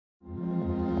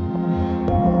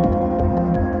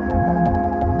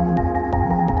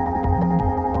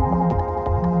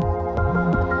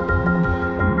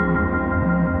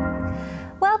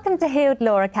Heald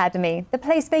Law Academy, the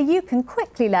place where you can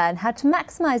quickly learn how to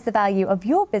maximise the value of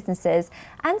your businesses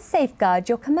and safeguard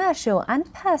your commercial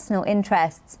and personal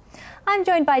interests. I'm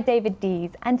joined by David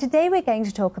Dees, and today we're going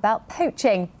to talk about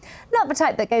poaching. Not the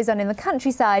type that goes on in the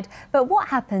countryside, but what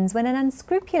happens when an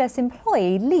unscrupulous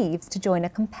employee leaves to join a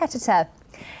competitor.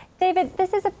 David,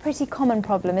 this is a pretty common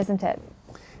problem, isn't it?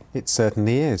 It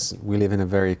certainly is. We live in a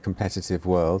very competitive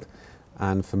world,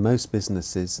 and for most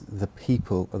businesses, the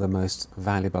people are the most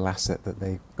valuable asset that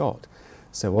they've got.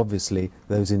 So obviously,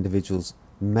 those individuals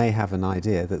may have an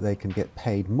idea that they can get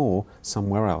paid more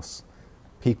somewhere else.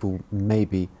 People may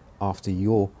be after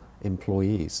your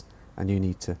employees, and you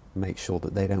need to make sure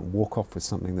that they don't walk off with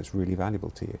something that's really valuable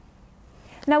to you.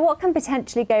 Now, what can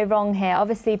potentially go wrong here?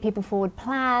 Obviously, people forward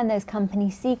plan, there's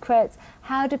company secrets.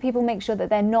 How do people make sure that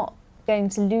they're not going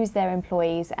to lose their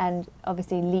employees and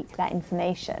obviously leak that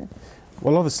information?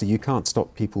 Well, obviously you can't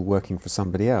stop people working for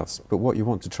somebody else, but what you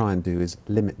want to try and do is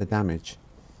limit the damage.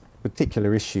 A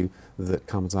particular issue that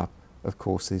comes up, of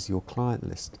course, is your client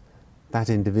list. That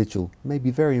individual may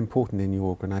be very important in your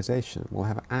organisation, will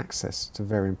have access to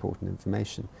very important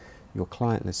information, your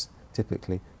client list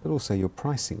typically, but also your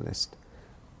pricing list.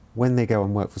 When they go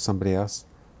and work for somebody else,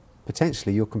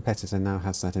 potentially your competitor now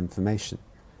has that information.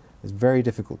 It's very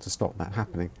difficult to stop that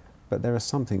happening, but there are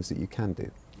some things that you can do.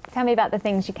 Tell me about the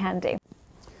things you can do.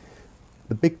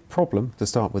 The big problem, to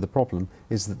start with the problem,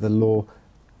 is that the law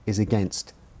is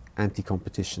against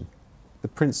anti-competition. The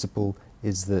principle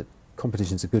is that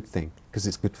competition is a good thing because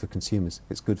it's good for consumers,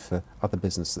 it's good for other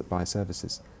business that buy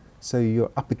services. So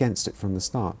you're up against it from the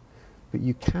start, but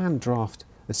you can draft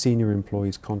a senior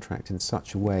employee's contract in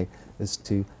such a way as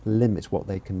to limit what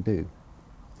they can do.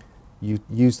 You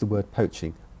use the word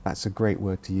poaching. That's a great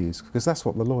word to use because that's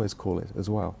what the lawyers call it as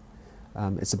well.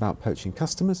 It's about poaching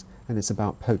customers and it's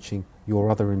about poaching your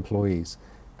other employees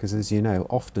because, as you know,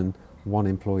 often one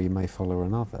employee may follow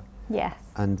another. Yes.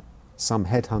 And some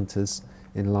headhunters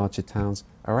in larger towns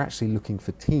are actually looking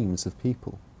for teams of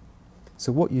people.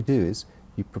 So what you do is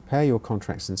you prepare your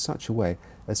contracts in such a way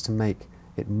as to make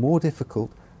it more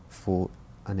difficult for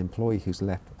an employee who's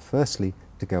left, firstly,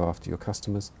 to go after your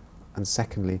customers, and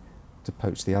secondly, to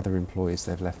poach the other employees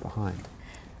they've left behind.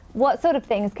 What sort of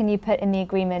things can you put in the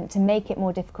agreement to make it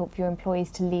more difficult for your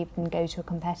employees to leave and go to a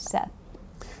competitor?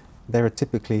 There are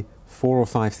typically 4 or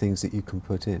 5 things that you can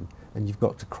put in, and you've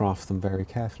got to craft them very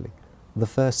carefully. The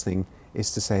first thing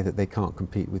is to say that they can't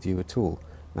compete with you at all.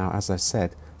 Now, as I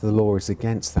said, the law is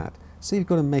against that, so you've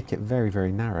got to make it very,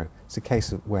 very narrow. It's a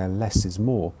case of where less is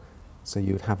more, so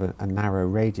you would have a narrow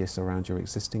radius around your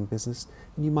existing business,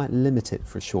 and you might limit it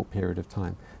for a short period of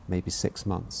time, maybe 6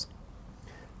 months.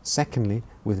 Secondly,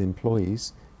 with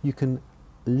employees, you can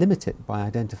limit it by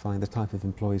identifying the type of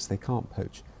employees they can't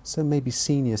poach. So maybe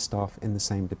senior staff in the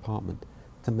same department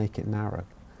to make it narrow.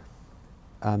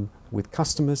 With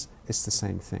customers, it's the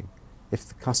same thing. If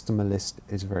the customer list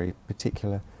is very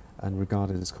particular and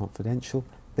regarded as confidential,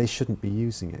 they shouldn't be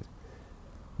using it.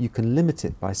 You can limit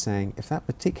it by saying if that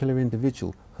particular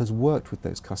individual has worked with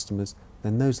those customers,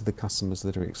 then those are the customers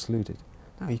that are excluded.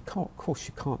 Now, of course,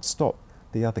 you can't stop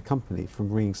the other company from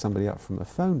ringing somebody up from a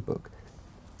phone book.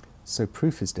 So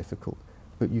proof is difficult,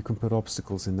 but you can put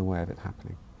obstacles in the way of it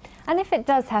happening. And if it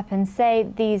does happen, say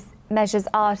these measures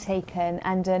are taken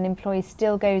and an employee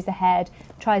still goes ahead,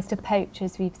 tries to poach,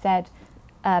 as we've said,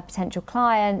 potential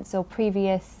clients or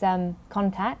previous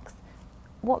contacts,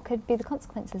 what could be the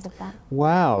consequences of that?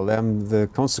 Well, the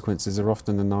consequences are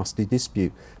often a nasty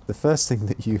dispute. The first thing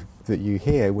that you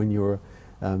hear when you're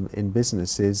in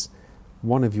business is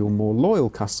one of your more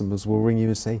loyal customers will ring you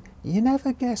and say, "You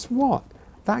never guess what?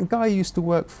 That guy who used to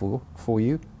work for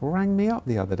you rang me up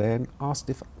the other day and asked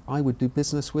if I would do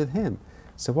business with him."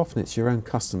 So often it's your own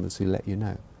customers who let you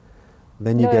know.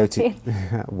 Then you Loyalty. go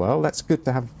to, well, that's good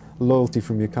to have loyalty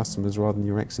from your customers rather than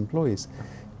your ex-employees.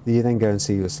 You then go and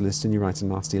see your solicitor and you write a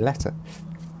nasty letter.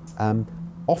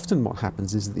 Often what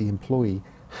happens is that the employee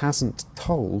hasn't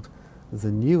told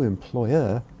the new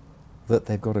employer that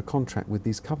they've got a contract with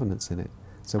these covenants in it.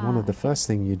 So one of the first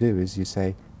thing you do is you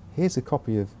say, here's a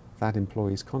copy of that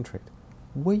employee's contract.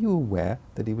 Were you aware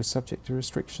that he was subject to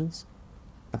restrictions?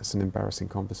 That's an embarrassing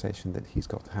conversation that he's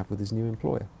got to have with his new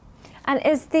employer. And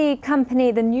is the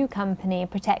company, the new company,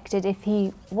 protected if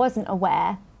he wasn't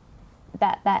aware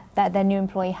that their new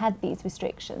employee had these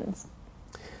restrictions?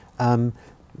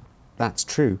 That's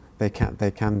true. They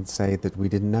can say that we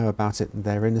didn't know about it and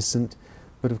they're innocent.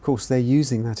 But of course they're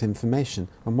using that information,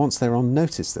 and once they're on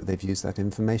notice that they've used that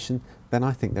information, then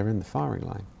I think they're in the firing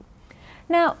line.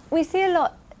 Now, we see a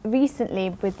lot recently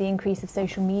with the increase of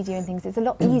social media and things, it's a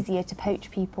lot easier to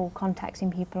poach people, contacting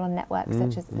people on networks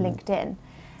such as LinkedIn.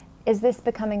 Is this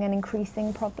becoming an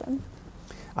increasing problem?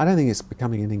 I don't think it's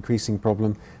becoming an increasing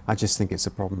problem. I just think it's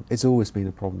a problem. It's always been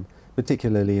a problem,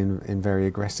 particularly in very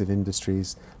aggressive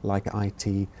industries like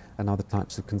IT and other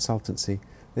types of consultancy.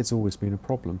 It's always been a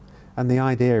problem. And the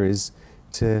idea is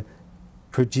to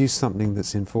produce something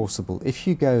that's enforceable. If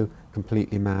you go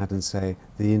completely mad and say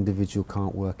the individual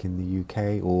can't work in the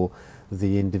UK or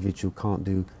the individual can't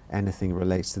do anything that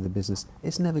relates to the business,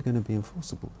 it's never going to be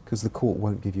enforceable because the court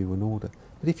won't give you an order.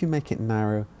 But if you make it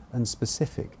narrow and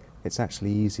specific, it's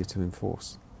actually easier to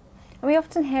enforce. We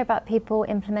often hear about people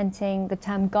implementing the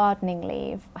term gardening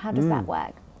leave. How does that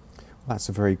work? Well, that's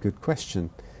a very good question.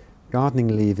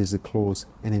 Gardening leave is a clause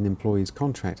in an employee's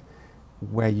contract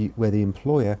where the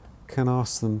employer can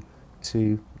ask them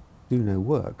to do no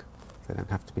work. They don't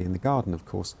have to be in the garden, of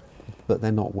course, but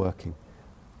they're not working.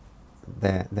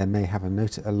 They may have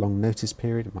a long notice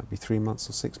period, it might be 3 months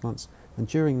or 6 months, and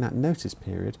during that notice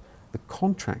period, the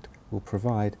contract will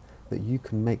provide that you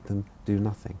can make them do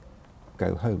nothing,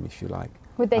 go home if you like.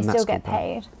 Would they still get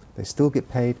paid? They still get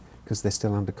paid because they're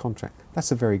still under contract.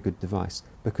 That's a very good device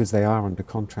because they are under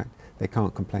contract. They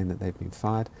can't complain that they've been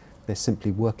fired. They're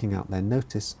simply working out their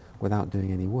notice without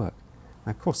doing any work.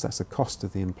 Now, of course, that's a cost to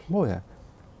the employer,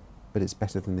 but it's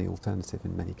better than the alternative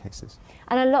in many cases.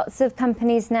 And are lots of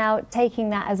companies now taking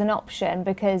that as an option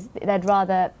because they'd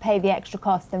rather pay the extra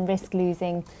cost than risk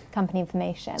losing company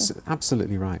information?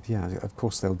 Absolutely right, yeah, of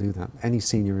course they'll do that. Any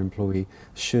senior employee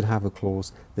should have a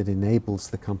clause that enables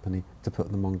the company to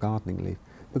put them on gardening leave.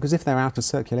 Because if they're out of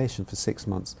circulation for 6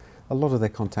 months, a lot of their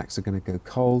contacts are going to go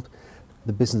cold.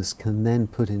 The business can then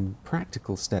put in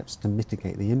practical steps to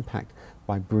mitigate the impact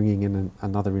by bringing in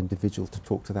another individual to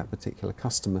talk to that particular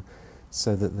customer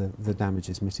so that the damage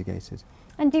is mitigated.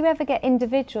 And do you ever get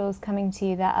individuals coming to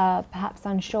you that are perhaps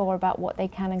unsure about what they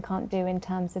can and can't do in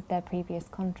terms of their previous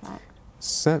contract?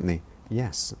 Certainly,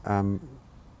 yes.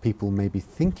 People may be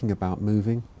thinking about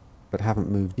moving but haven't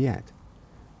moved yet.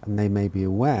 And they may be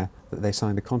aware that they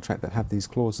signed a contract that had these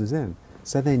clauses in.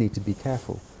 So they need to be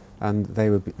careful. And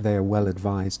they are well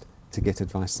advised to get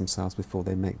advice themselves before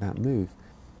they make that move.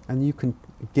 And you can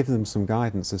give them some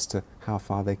guidance as to how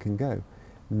far they can go.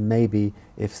 Maybe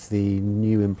if the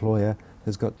new employer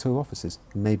has got 2 offices,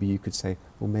 maybe you could say,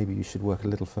 well, maybe you should work a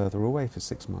little further away for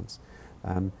 6 months.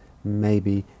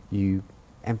 Maybe you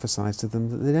emphasise to them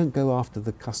that they don't go after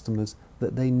the customers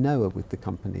that they know are with the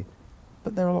company,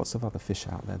 but there are lots of other fish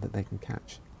out there that they can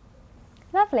catch.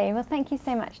 Lovely. Well, thank you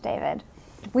so much, David.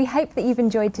 We hope that you've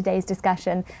enjoyed today's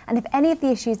discussion, and if any of the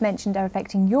issues mentioned are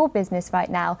affecting your business right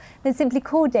now, then simply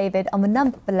call David on the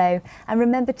number below, and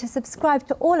remember to subscribe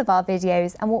to all of our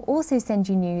videos, and we'll also send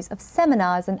you news of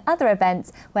seminars and other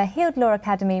events where Heald Law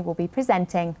Academy will be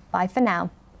presenting. Bye for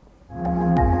now.